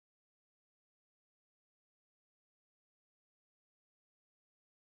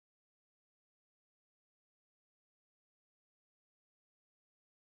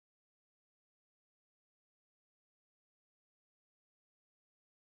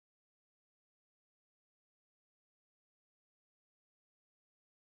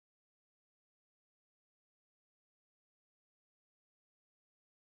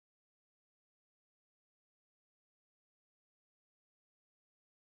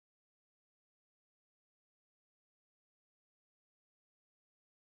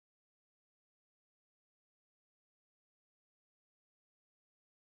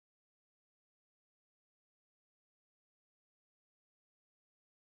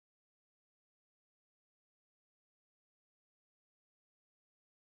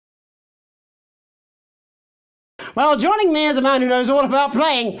Well, joining me as a man who knows all about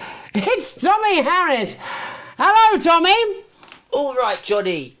playing, it's Tommy Harris. Hello, Tommy. All right,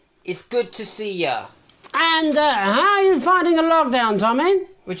 Johnny. It's good to see ya. And how are you finding the lockdown, Tommy?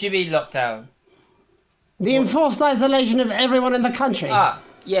 What do you mean lockdown? The enforced isolation of everyone in the country. Ah,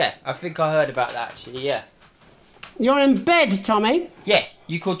 yeah. I think I heard about that, actually, yeah. You're in bed, Tommy? Yeah,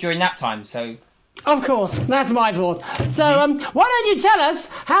 you called during nap time, so... Of course, that's my fault. So, why don't you tell us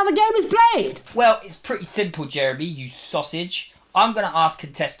how the game is played? Well, it's pretty simple, Jeremy, you sausage. I'm going to ask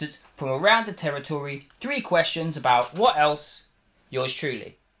contestants from around the territory 3 questions about what else? Yours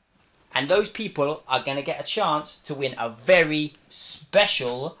truly. And those people are going to get a chance to win a very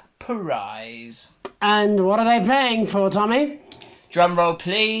special prize. And what are they playing for, Tommy? Drum roll,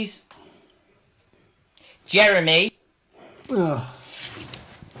 please. Jeremy. Oh.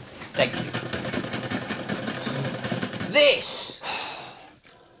 Thank you. This.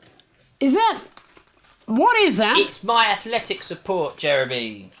 Is that... What is that? It's my athletic support,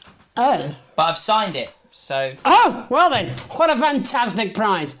 Jeremy. Oh. But I've signed it, so... Oh, well then, what a fantastic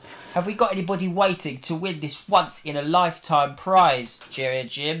prize. Have we got anybody waiting to win this once-in-a-lifetime prize,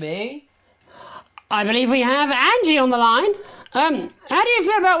 Jimmy? I believe we have Angie on the line. How do you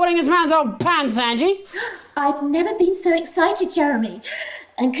feel about winning this man's old pants, Angie? I've never been so excited, Jeremy.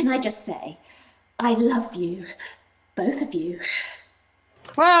 And can I just say, I love you. Both of you.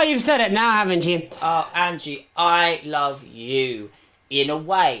 Well, you've said it now, haven't you? Oh, Angie, I love you. In a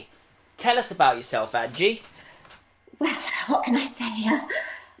way. Tell us about yourself, Angie. Well, what can I say?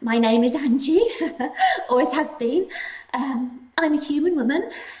 My name is Angie. Always has been. I'm a human woman,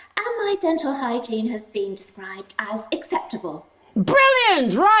 and my dental hygiene has been described as acceptable.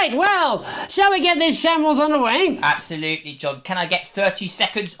 Brilliant! Right, well, shall we get this shambles underway? Absolutely, John. Can I get 30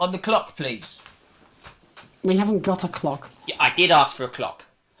 seconds on the clock, please? We haven't got a clock. Yeah, I did ask for a clock.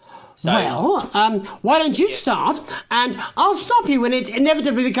 So... Well, why don't you start, and I'll stop you when it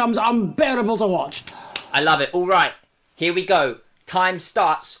inevitably becomes unbearable to watch. I love it. All right, here we go. Time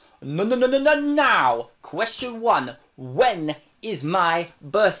starts now. Question 1. When is my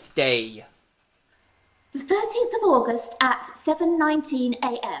birthday? The 13th of August at 7:19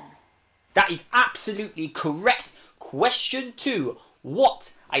 a.m. That is absolutely correct. Question 2.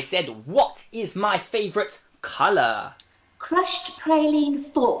 What is my favourite colour? Crushed praline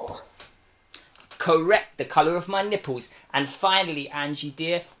 4. Correct, the colour of my nipples. And finally, Angie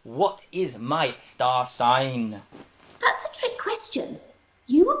dear, what is my star sign? That's a trick question.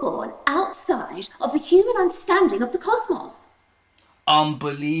 You were born outside of the human understanding of the cosmos.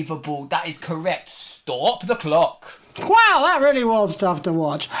 Unbelievable, that is correct. Stop the clock. Wow, that really was tough to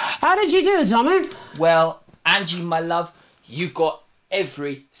watch. How did you do, Tommy? Well, Angie, my love, you got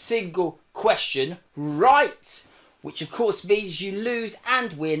every single question right. Which of course means you lose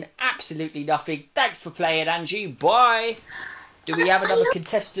and win absolutely nothing. Thanks for playing, Angie. Bye. Do we have another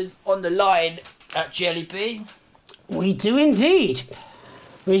contestant on the line at Jelly Bean? We do indeed.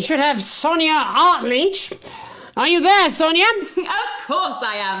 We should have Sonia Artleach. Are you there, Sonia? Of course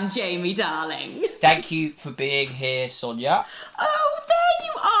I am, Jamie, darling. Thank you for being here, Sonia. Oh, there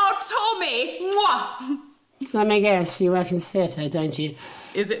you are, Tommy. Mwah. Let me guess, you work in theatre, don't you?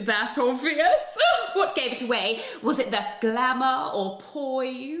 Is it that obvious? What gave it away? Was it the glamour or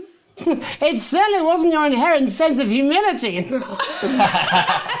poise? It certainly wasn't your inherent sense of humility.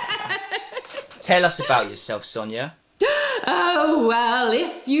 Tell us about yourself, Sonia. Oh, well,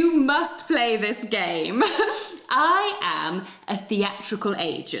 if you must play this game. I am a theatrical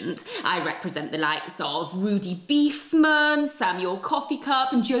agent. I represent the likes of Rudy Beefman, Samuel Coffee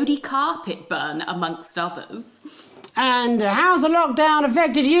Cup and Jodie Carpetburn, amongst others. And how's the lockdown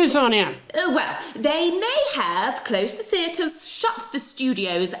affected you, Sonia? Well, they may have closed the theatres, shut the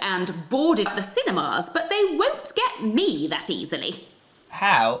studios and boarded the cinemas, but they won't get me that easily.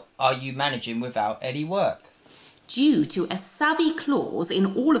 How are you managing without any work? Due to a savvy clause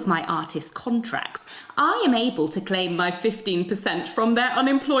in all of my artist contracts, I am able to claim my 15% from their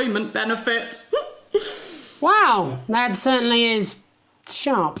unemployment benefit. Wow, that certainly is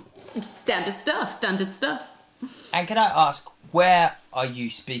sharp. Standard stuff, standard stuff. And can I ask, where are you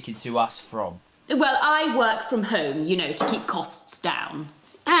speaking to us from? Well, I work from home, you know, to keep costs down.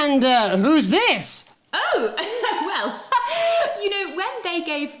 And who's this? Oh, well, you know, when they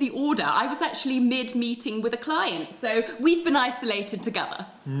gave the order, I was actually mid-meeting with a client, so we've been isolated together.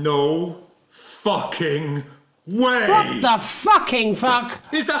 No fucking way! What the fucking fuck?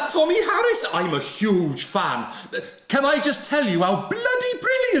 Is that Tommy Harris? I'm a huge fan. Can I just tell you how bloody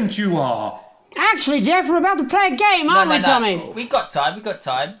brilliant you are? Actually, Jeff, we're about to play a game, aren't we, Tommy? We got time.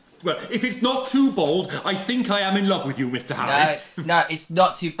 Well, if it's not too bold, I think I am in love with you, Mr. Harris. No, it's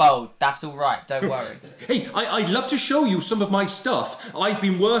not too bold. That's all right. Don't worry. Hey, I'd love to show you some of my stuff. I've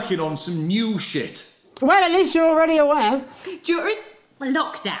been working on some new shit. Well, at least you're already aware. During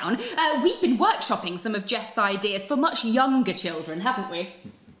lockdown, we've been workshopping some of Jeff's ideas for much younger children, haven't we?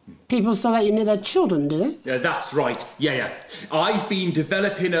 People still let you near their children, do they? That's right. Yeah. I've been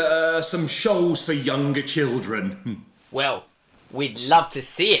developing some shows for younger children. Well, we'd love to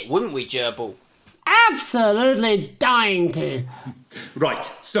see it, wouldn't we, Gerbil? Absolutely dying to. Right,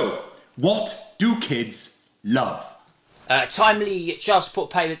 so, what do kids love? Timely child support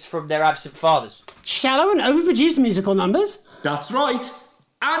payments from their absent fathers. Shallow and overproduced musical numbers? That's right.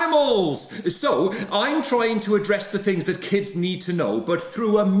 Animals! So, I'm trying to address the things that kids need to know, but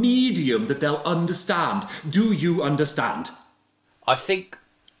through a medium that they'll understand. Do you understand? I think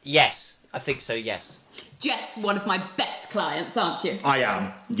so, yes. Jeff's one of my best clients, aren't you? I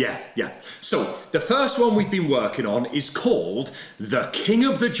am, yeah. So, the first one we've been working on is called The King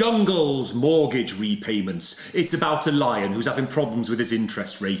of the Jungle's Mortgage Repayments. It's about a lion who's having problems with his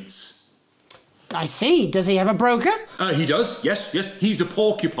interest rates. I see. Does he have a broker? He does, yes. He's a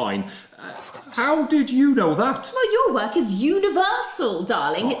porcupine. How did you know that? Well, your work is universal,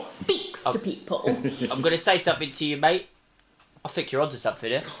 darling. It speaks to people. I'm going to say something to you, mate. I think you're onto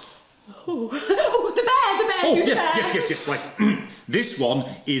something here. Oh, the bear, Oh, do the yes, right. This one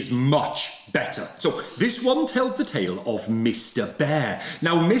is much better. So, this one tells the tale of Mr. Bear.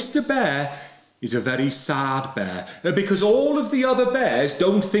 Now, Mr. Bear is a very sad bear, because all of the other bears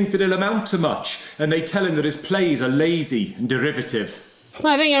don't think that he'll amount to much, and they tell him that his plays are lazy and derivative.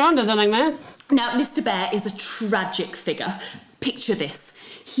 I think you're onto something there. Now, Mr. Bear is a tragic figure. Picture this.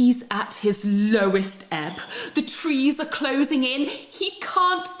 He's at his lowest ebb. The trees are closing in. He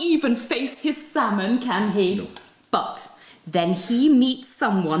can't even face his salmon, can he? No. But then he meets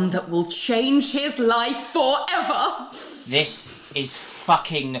someone that will change his life forever. This is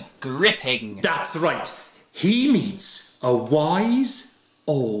fucking gripping. That's right. He meets a wise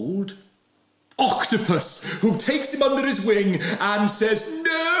old octopus who takes him under his wing and says,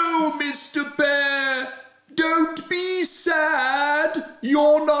 "No, Mr. Bear, don't be sad.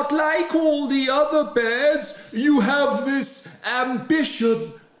 You're not like all the other bears. You have this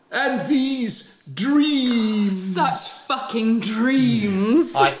ambition and these dreams." Such fucking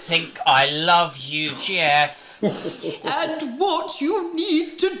dreams. I think I love you, Jeff. And what you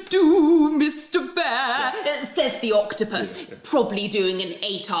need to do, Mr. Bear, says the octopus, probably doing an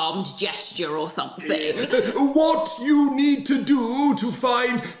 8-armed gesture or something. What you need to do to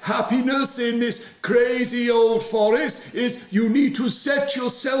find happiness in this crazy old forest is you need to set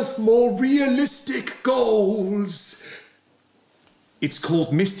yourself more realistic goals. It's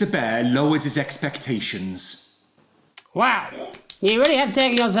called Mr. Bear Lowers His Expectations. Wow. You really have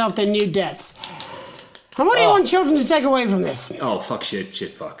taken yourself to new depths. And what do you want children to take away from this? Oh, fuck shit,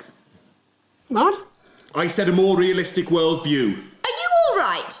 fuck. What? I said a more realistic worldview. Are you all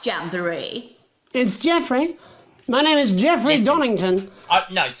right, Jamboree? It's Jeffrey. My name is Jeffrey Listen. Donington.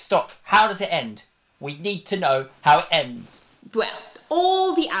 No, stop. How does it end? We need to know how it ends. Well,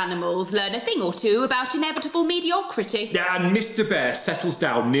 all the animals learn a thing or two about inevitable mediocrity. And Mr. Bear settles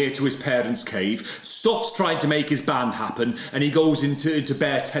down near to his parents' cave, stops trying to make his band happen, and he goes into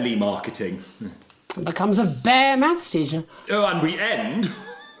bear telemarketing. Becomes a bear maths teacher. Oh, and we end...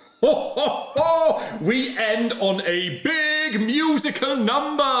 We end on a big musical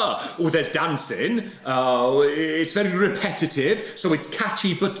number. Oh, there's dancing. It's very repetitive, so it's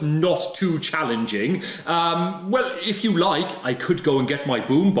catchy but not too challenging. Well, if you like, I could go and get my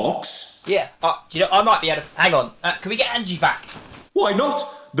boombox. Yeah, I might be able to... Hang on. Can we get Angie back? Why not?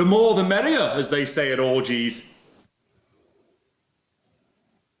 The more the merrier, as they say at orgies.